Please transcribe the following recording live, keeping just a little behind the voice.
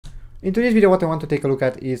In today's video, what I want to take a look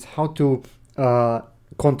at is how to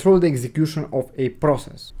control the execution of a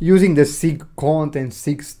process using the SIGCONT and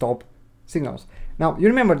SIGSTOP signals. Now, you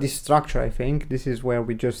remember this structure, I think. This is where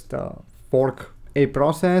we just fork a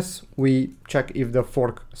process, we check if the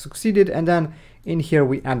fork succeeded, and then in here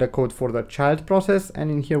we add the code for the child process, and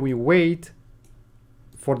in here we wait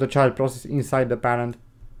for the child process inside the parent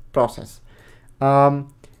process.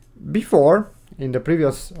 Before, in the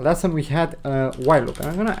previous lesson, we had a while loop, and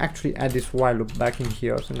I'm gonna actually add this while loop back in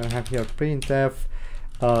here. So I'm gonna have here printf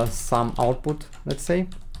some output, let's say,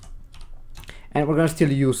 and we're gonna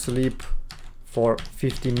still use sleep for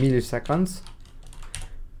 50 milliseconds.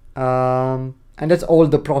 And that's all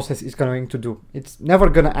the process is going to do. It's never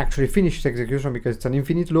gonna actually finish its execution because it's an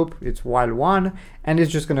infinite loop. It's while one, and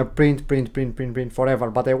it's just gonna print forever.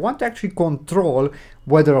 But I want to actually control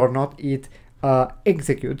whether or not it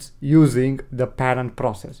executes using the parent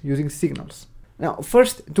process, using signals. Now,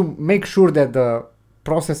 first, to make sure that the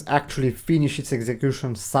process actually finishes its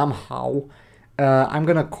execution somehow, I'm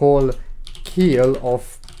gonna call kill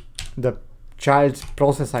of the child's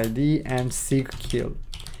process ID and SIGKill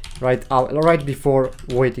right before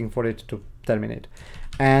waiting for it to terminate.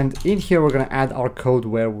 And in here we're gonna add our code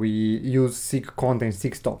where we use SIGCONT and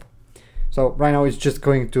SIGSTOP. So right now it's just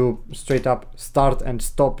going to straight up start and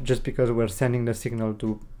stop just because we're sending the signal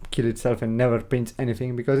to kill itself and never prints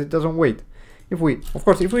anything because it doesn't wait. Of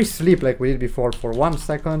course, if we sleep like we did before for 1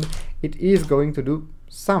 second, it is going to do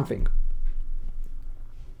something.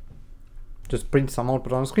 Just print some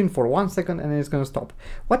output on the screen for 1 second and then it's going to stop.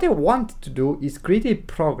 What I want to do is create a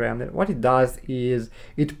program that what it does is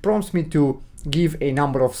it prompts me to give a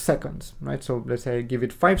number of seconds, right? So let's say I give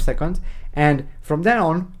it 5 seconds, and from then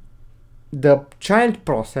on the child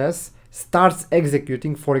process starts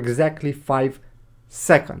executing for exactly 5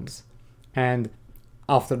 seconds, and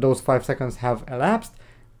after those 5 seconds have elapsed,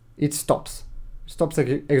 it stops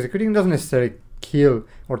executing. It doesn't necessarily kill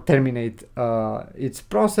or terminate its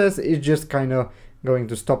process. It's just kind of going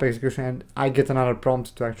to stop execution, and I get another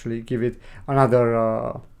prompt to actually give it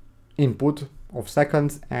another input of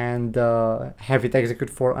seconds and have it execute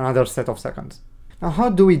for another set of seconds. Now, how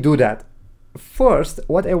do we do that? First,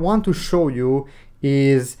 what I want to show you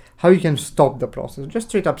is how you can stop the process. Just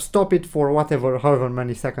straight up stop it for however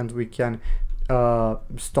many seconds we can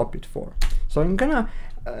stop it for. So I'm gonna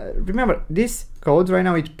remember, this code right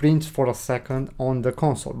now it prints for a second on the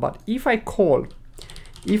console, but if I call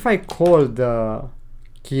the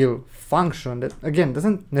kill function that again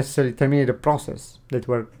doesn't necessarily terminate the process that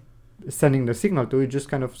we're sending the signal to, it just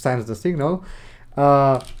kind of sends the signal.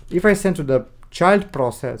 If I send to the child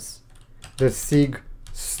process the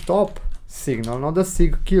SIGSTOP signal, not the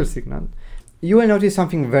SIGKill signal, you will notice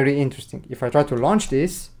something very interesting. If I try to launch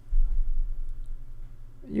this,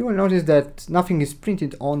 you will notice that nothing is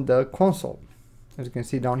printed on the console. As you can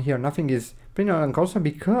see down here, nothing is printed on the console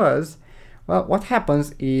because, well, what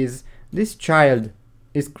happens is this child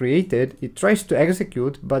is created, it tries to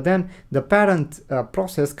execute, but then the parent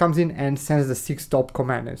process comes in and sends the SIGSTOP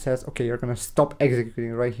command and says, okay, you're gonna stop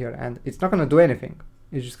executing right here, and it's not gonna do anything.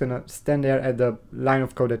 It's just gonna stand there at the line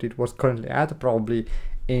of code that it was currently at, probably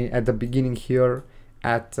at the beginning here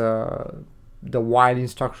at the while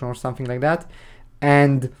instruction or something like that.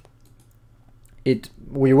 And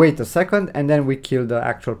we wait a second and then we kill the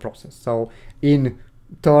actual process. So in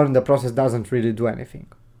turn, the process doesn't really do anything.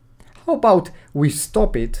 How about we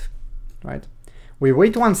stop it, right? We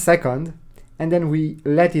wait 1 second and then we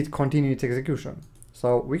let it continue its execution.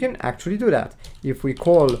 So we can actually do that. If we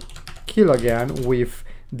call kill again with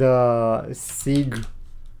the SIGCONT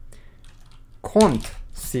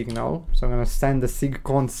signal, so I'm gonna send the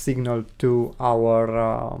SIGCONT signal to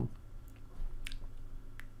our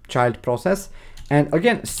child process, and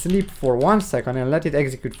again sleep for 1 second and let it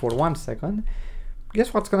execute for 1 second,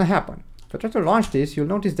 guess what's gonna happen? If I try to launch this, you'll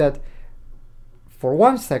notice that for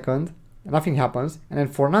 1 second nothing happens, and then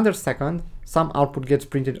for another second some output gets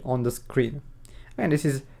printed on the screen. And this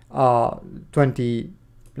is 20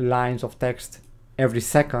 lines of text every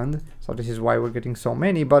second, so this is why we're getting so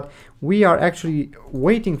many, but we are actually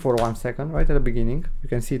waiting for 1 second right at the beginning. You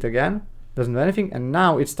can see it again, doesn't do anything, and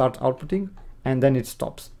now it starts outputting and then it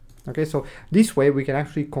stops. Okay, so this way we can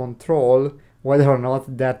actually control whether or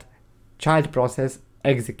not that child process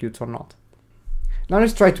executes or not. Now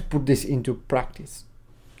let's try to put this into practice.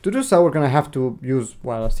 To do so, we're gonna have to use,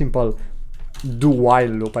 well, a simple do while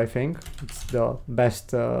loop. I think it's the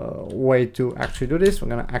best way to actually do this. We're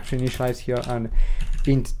gonna actually initialize here an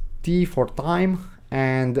int t for time,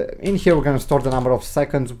 and in here we're gonna store the number of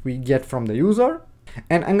seconds we get from the user,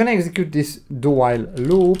 and I'm gonna execute this do while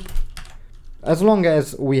loop as long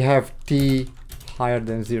as we have t higher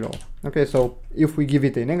than 0. Okay, so if we give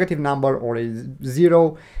it a negative number or a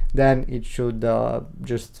 0, then it should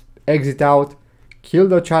just exit out, kill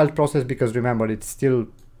the child process, because remember, it's still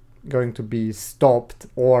going to be stopped,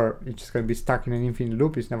 or it's just going to be stuck in an infinite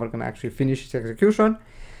loop. It's never going to actually finish its execution,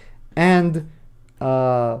 and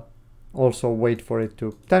also wait for it to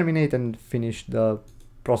terminate and finish the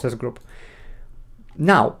process group.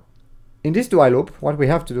 Now, in this do while loop, what we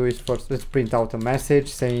have to do is first let's print out a message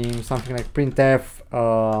saying something like printf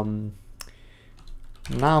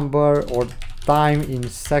number or time in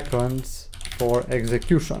seconds for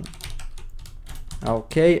execution.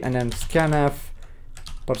 Okay, and then scanf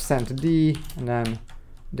 %d and then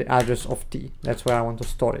the address of t. That's where I want to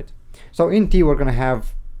store it. So in t we're gonna have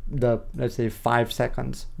the, let's say, 5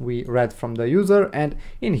 seconds we read from the user, and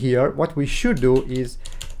in here what we should do is,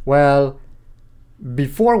 well,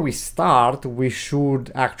 before we start we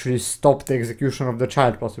should actually stop the execution of the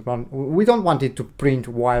child process. We don't want it to print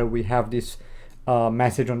while we have this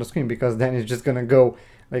message on the screen, because then it's just gonna go,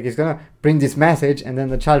 like, it's gonna print this message and then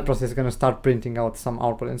the child process is gonna start printing out some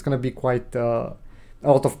output, and it's gonna be quite a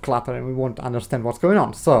lot of clutter and we won't understand what's going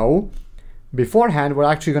on. So beforehand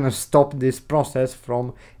we're actually gonna stop this process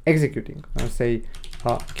from executing. I'm gonna say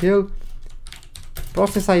kill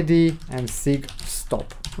process ID and SIGSTOP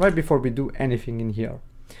right before we do anything in here.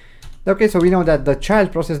 Okay, so we know that the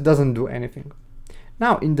child process doesn't do anything.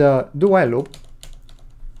 Now in the do while loop,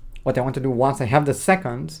 what I want to do once I have the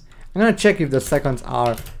seconds, I'm gonna check if the seconds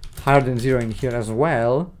are higher than 0 in here as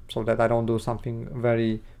well, so that I don't do something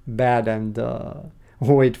very bad and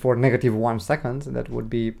wait for -1 seconds. That would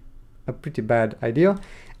be a pretty bad idea.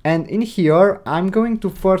 And in here I'm going to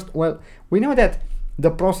first, well, we know that the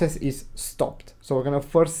process is stopped, so we're gonna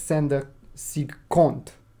first send the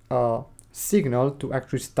SIGCONT signal to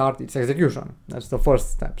actually start its execution. That's the first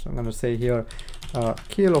step. So I'm gonna say here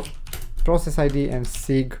kill of process ID and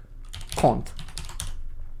SIGCONT.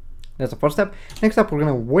 That's the first step. Next up, we're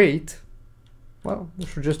gonna wait. Well, we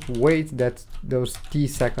should just wait that those t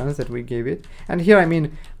seconds that we gave it. And here, I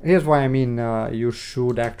mean, here's why I mean you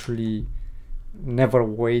should actually never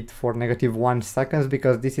wait for -1 seconds,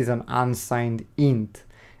 because this is an unsigned int,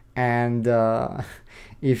 and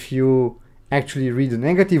if you actually read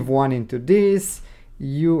 -1 into this,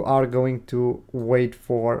 you are going to wait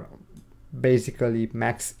for basically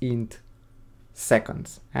max int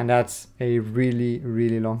seconds, and that's a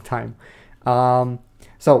really long time.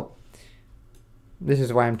 So this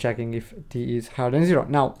is why I'm checking if t is higher than 0.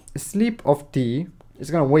 Now sleep of t is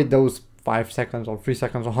gonna wait those 5 seconds or 3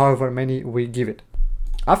 seconds or however many we give it.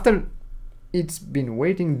 After it's been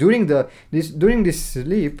waiting, during this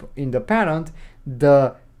sleep in the parent,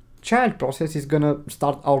 the child process is gonna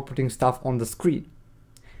start outputting stuff on the screen.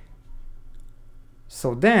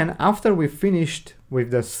 So then after we finished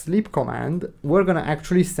with the sleep command, we're gonna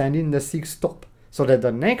actually send in the SIGSTOP, so that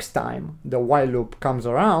the next time the while loop comes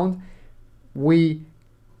around, we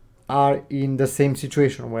are in the same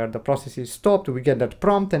situation where the process is stopped, we get that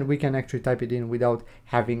prompt and we can actually type it in without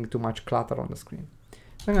having too much clutter on the screen.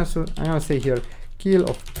 So I'm gonna say here kill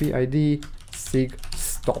of PID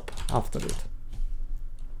SIGSTOP after it.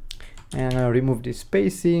 And I'm gonna remove this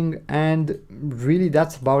spacing, and really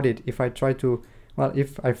that's about it. If I try to, well,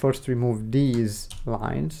 if I first remove these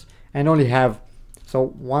lines and only have,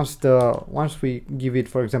 so once we give it,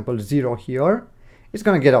 for example, 0 here, it's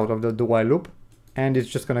gonna get out of the do while loop and it's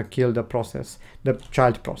just gonna kill the process, the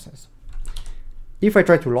child process. If I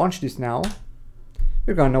try to launch this now,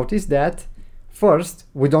 you're gonna notice that first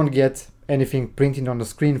we don't get anything printed on the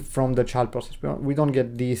screen from the child process. We don't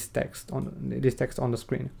get this text on the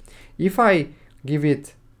screen. If I give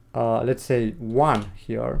it let's say 1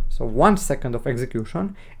 here, so 1 second of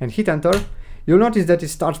execution, and hit enter, you'll notice that it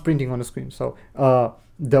starts printing on the screen. So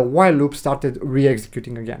the while loop started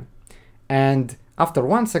re-executing again, and after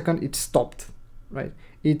 1 second it stopped, right?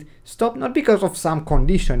 It stopped not because of some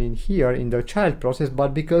condition in here in the child process,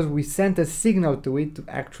 but because we sent a signal to it to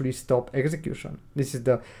actually stop execution. This is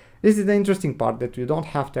the interesting part, that you don't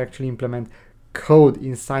have to actually implement code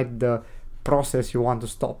inside the process you want to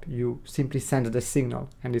stop. You simply send the signal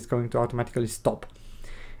and it's going to automatically stop.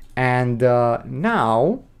 And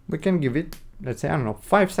now we can give it, let's say, I don't know,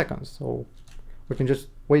 5 seconds. So we can just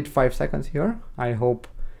wait 5 seconds here. I hope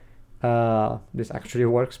this actually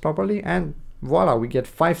works properly, and voila, we get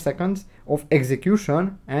 5 seconds of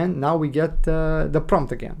execution, and now we get the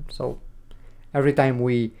prompt again. So every time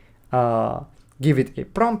we give it a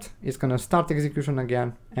prompt, it's gonna start execution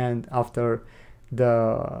again, and after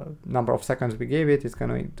the number of seconds we gave it, it's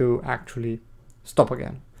going to actually stop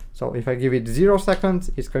again. So if I give it 0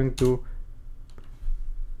 seconds, it's going to,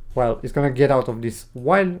 well, it's gonna get out of this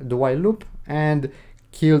while loop, and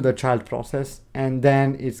kill the child process, and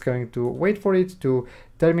then it's going to wait for it to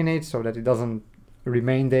terminate so that it doesn't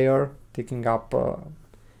remain there taking up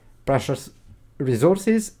precious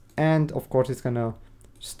resources, and of course it's gonna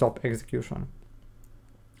stop execution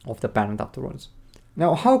of the parent afterwards.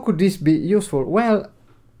 Now, how could this be useful? Well,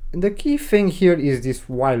 the key thing here is this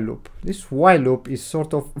while loop. This while loop is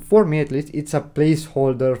sort of, for me at least, it's a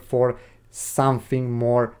placeholder for something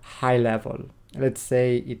more high level. Let's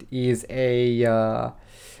say it is a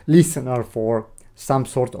listener for some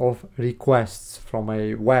sort of requests from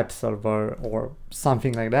a web server or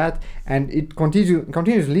something like that, and it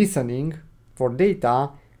continues listening for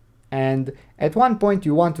data, and at one point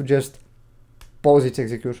you want to just pause its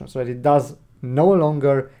execution so that it does no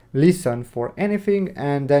longer listen for anything,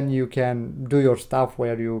 and then you can do your stuff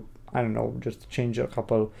where you, I don't know, just change a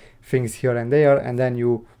couple things here and there, and then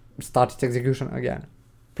you start its execution again,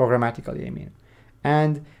 programmatically, I mean.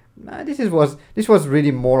 And this was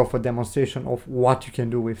really more of a demonstration of what you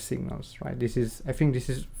can do with signals, right? I think this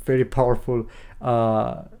is very powerful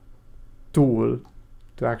tool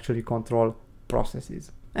to actually control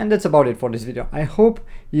processes. And that's about it for this video. I hope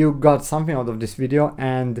you got something out of this video,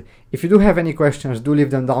 and if you do have any questions, do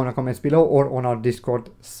leave them down in the comments below or on our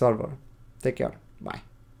Discord server. Take care. Bye.